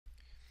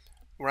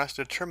We're asked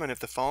to determine if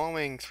the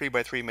following 3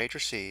 by 3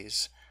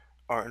 matrices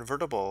are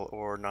invertible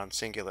or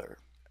non-singular.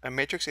 A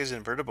matrix is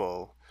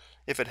invertible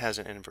if it has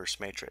an inverse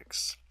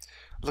matrix.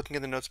 Looking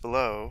at the notes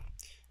below,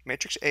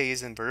 matrix A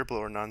is invertible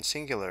or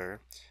non-singular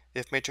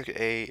if matrix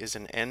A is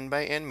an n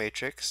by n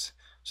matrix,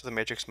 so the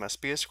matrix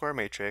must be a square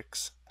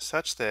matrix,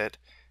 such that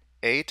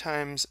A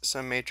times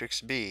some matrix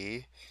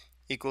B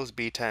equals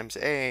B times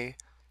A,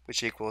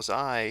 which equals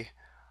I,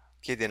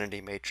 the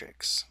identity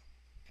matrix.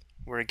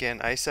 Where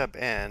again I sub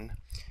n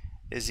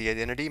is the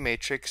identity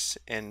matrix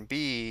and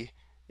B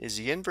is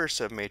the inverse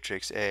of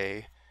matrix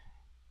A,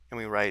 and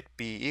we write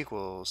B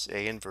equals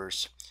A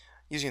inverse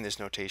using this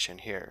notation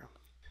here.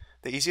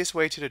 The easiest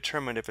way to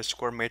determine if a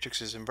square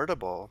matrix is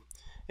invertible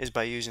is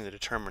by using the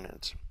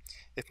determinant.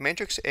 If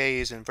matrix A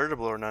is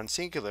invertible or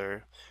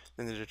non-singular,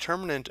 then the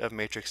determinant of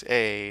matrix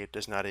A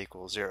does not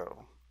equal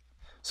 0.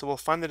 So we'll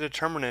find the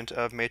determinant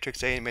of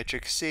matrix A and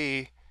matrix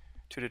C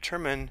to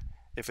determine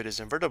if it is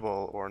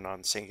invertible or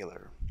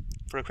non-singular.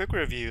 For a quick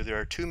review, there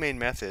are two main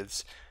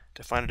methods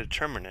to find a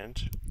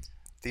determinant.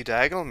 The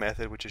diagonal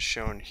method, which is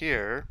shown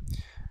here,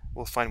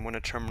 we'll find one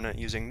determinant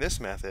using this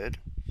method,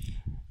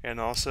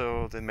 and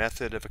also the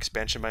method of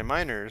expansion by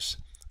minors,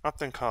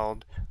 often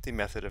called the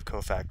method of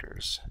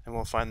cofactors. And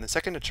we'll find the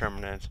second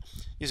determinant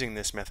using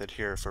this method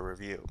here for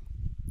review.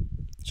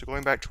 So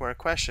going back to our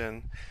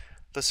question,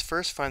 let's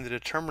first find the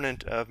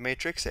determinant of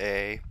matrix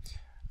A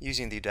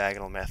using the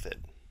diagonal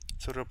method.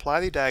 So to apply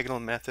the diagonal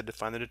method to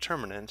find the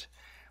determinant,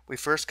 we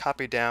first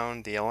copy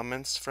down the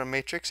elements from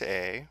matrix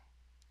A,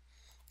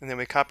 and then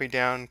we copy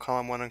down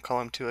column 1 and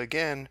column 2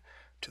 again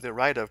to the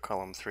right of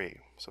column 3.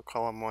 So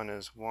column 1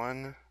 is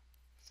 1,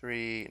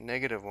 3,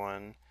 negative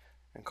 1,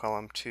 and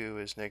column 2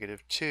 is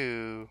negative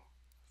 2,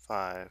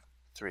 5,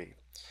 3.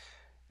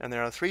 And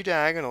there are 3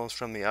 diagonals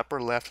from the upper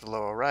left to the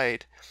lower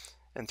right,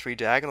 and 3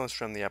 diagonals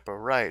from the upper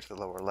right to the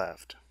lower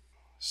left.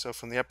 So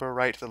from the upper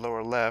right to the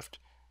lower left,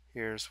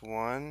 here's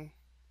 1,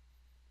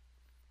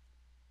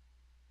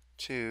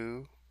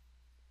 2,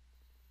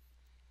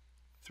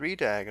 3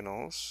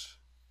 diagonals,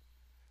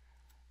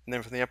 and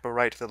then from the upper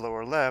right to the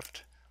lower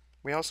left,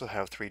 we also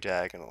have 3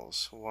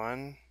 diagonals,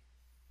 1,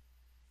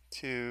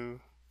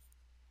 2,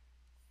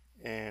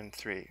 and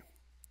 3.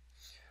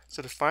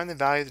 So to find the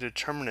value of the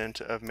determinant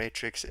of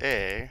matrix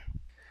A,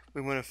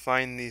 we want to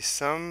find the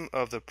sum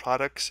of the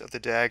products of the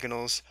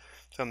diagonals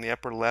from the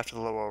upper left to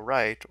the lower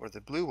right, or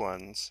the blue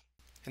ones,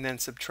 and then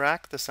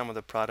subtract the sum of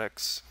the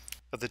products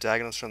of the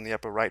diagonals from the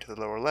upper right to the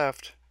lower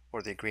left,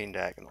 or the green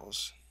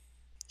diagonals.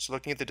 So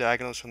looking at the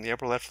diagonals from the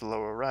upper left to the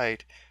lower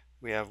right,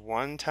 we have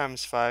 1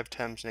 times 5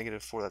 times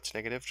negative 4, that's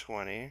negative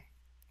 20,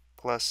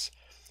 plus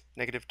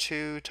negative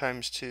 2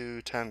 times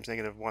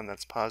negative 1,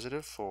 that's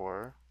positive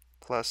 4,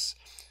 plus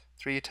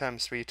 3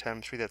 times 3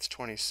 times 3, that's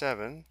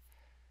 27,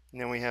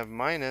 and then we have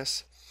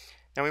minus.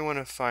 Now we want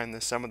to find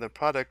the sum of the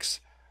products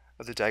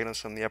of the diagonals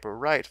from the upper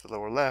right to the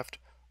lower left,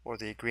 or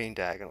the green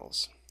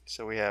diagonals.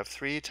 So we have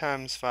 3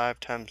 times 5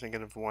 times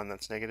negative 1,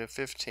 that's negative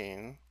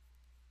 15,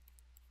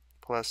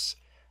 plus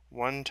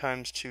 1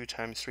 times 2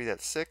 times 3,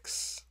 that's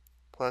 6,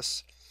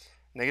 plus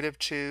negative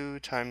 2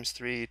 times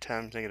 3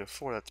 times negative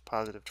 4, that's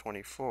positive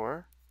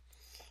 24.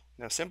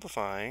 Now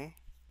simplifying,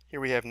 here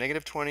we have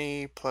negative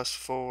 20 plus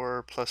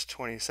 4 plus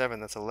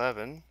 27, that's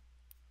 11,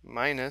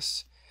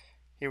 minus,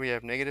 here we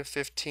have negative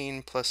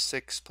 15 plus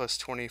 6 plus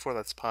 24,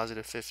 that's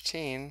positive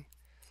 15.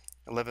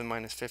 11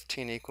 minus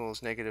 15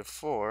 equals negative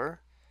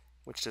 4,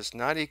 which does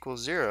not equal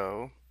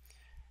 0,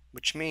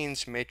 which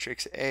means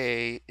matrix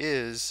A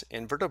is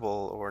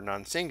invertible or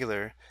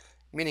non-singular,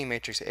 meaning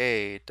matrix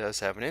A does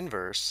have an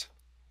inverse,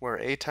 where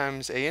A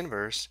times A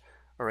inverse,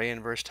 or A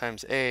inverse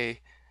times A,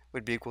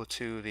 would be equal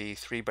to the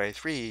 3 by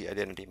 3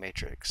 identity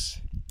matrix.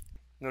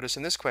 Notice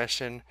in this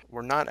question,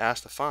 we're not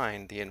asked to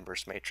find the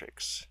inverse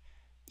matrix.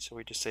 So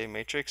we just say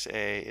matrix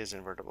A is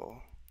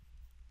invertible.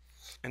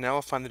 And now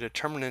we'll find the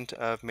determinant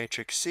of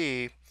matrix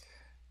C,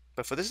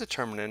 but for this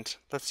determinant,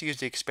 let's use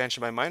the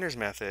expansion by minors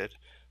method,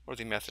 or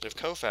the method of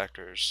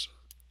cofactors,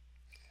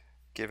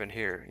 given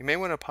here. You may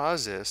want to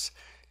pause this,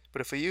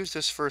 but if we use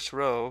this first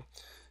row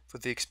for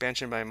the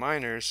expansion by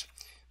minors,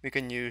 we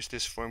can use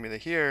this formula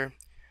here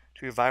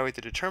to evaluate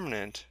the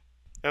determinant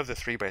of the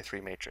 3 by 3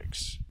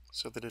 matrix.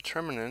 So the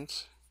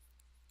determinant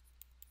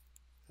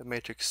of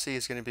matrix C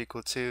is going to be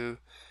equal to,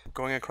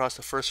 going across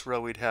the first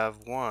row we'd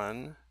have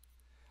 1,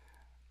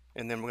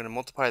 and then we're going to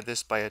multiply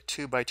this by a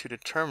 2 by 2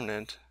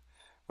 determinant,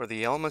 where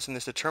the elements in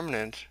this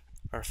determinant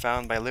are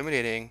found by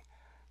eliminating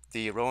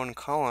the row and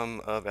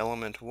column of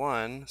element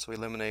 1, so we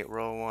eliminate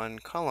row 1,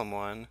 column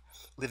 1,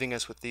 leaving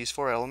us with these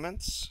 4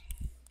 elements.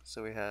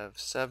 So we have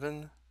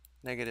 7,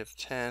 negative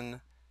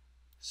 10,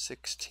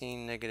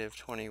 16, negative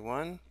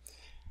 21,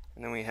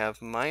 and then we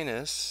have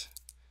minus,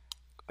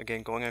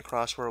 again going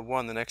across row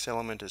 1, the next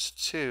element is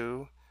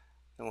 2,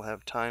 and we'll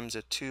have times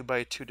a 2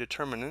 by 2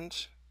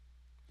 determinant,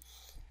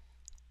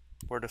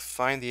 where to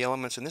find the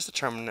elements in this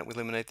determinant, we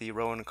eliminate the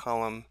row and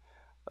column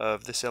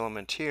of this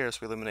element here, so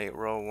we eliminate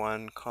row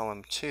 1,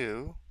 column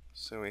 2.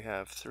 So we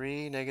have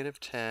 3, negative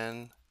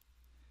 10,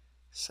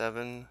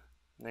 7,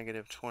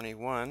 negative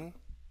 21.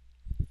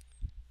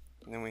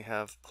 And then we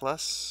have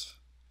plus.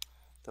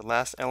 The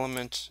last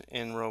element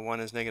in row 1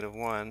 is negative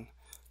 1.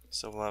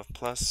 So we'll have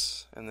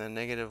plus and then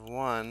negative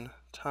 1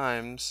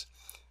 times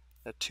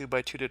a 2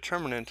 by 2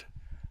 determinant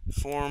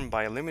formed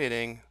by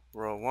eliminating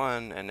row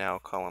 1 and now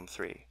column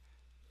 3.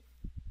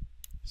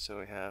 So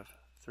we have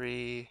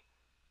 3,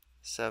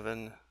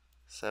 7,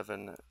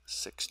 7,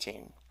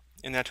 16.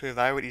 And now to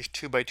evaluate each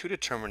 2 by 2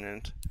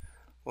 determinant,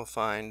 we'll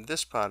find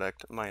this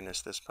product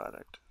minus this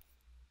product.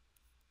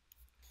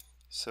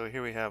 So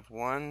here we have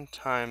 1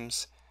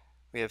 times,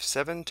 we have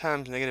 7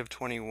 times negative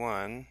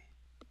 21,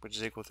 which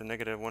is equal to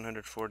negative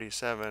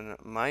 147,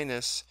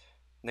 minus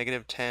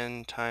negative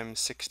 10 times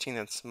 16,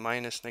 that's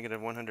minus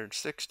negative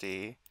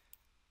 160,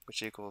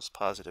 which equals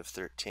positive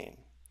 13.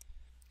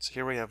 So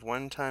here we have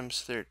 1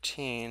 times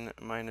 13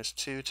 minus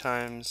 2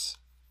 times,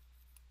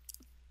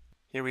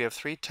 here we have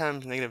 3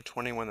 times negative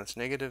 21, that's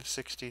negative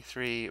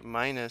 63,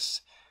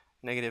 minus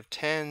negative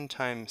 10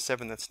 times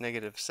 7, that's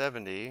negative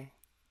 70.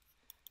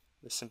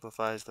 This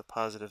simplifies the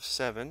positive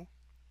 7.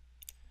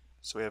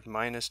 So we have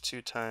minus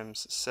 2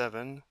 times 7.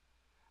 And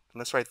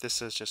let's write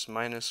this as just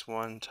minus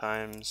 1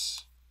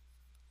 times,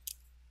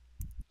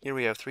 here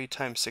we have 3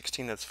 times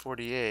 16, that's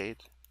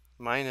 48,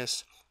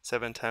 minus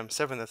 7 times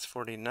 7, that's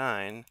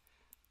 49,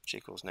 which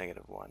equals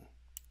negative 1.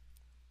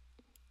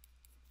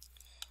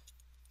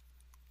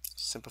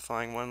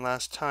 Simplifying one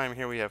last time,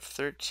 here we have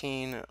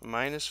 13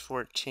 minus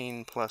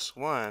 14 plus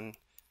 1,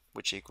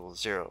 which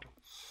equals 0.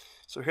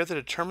 So here the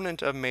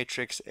determinant of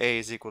matrix A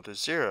is equal to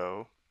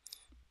 0,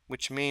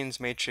 which means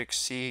matrix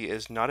C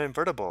is not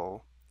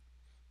invertible,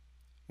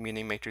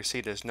 meaning matrix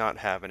C does not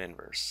have an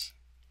inverse.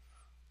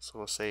 So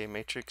we'll say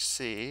matrix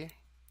C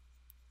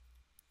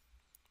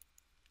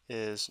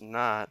is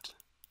not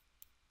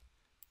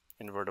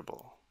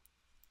invertible.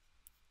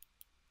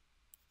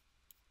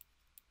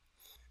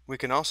 We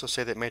can also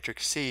say that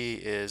matrix C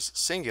is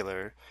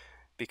singular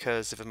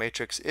because if a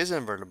matrix is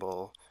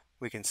invertible,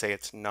 we can say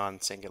it's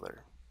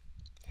non-singular.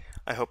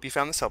 I hope you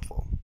found this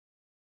helpful.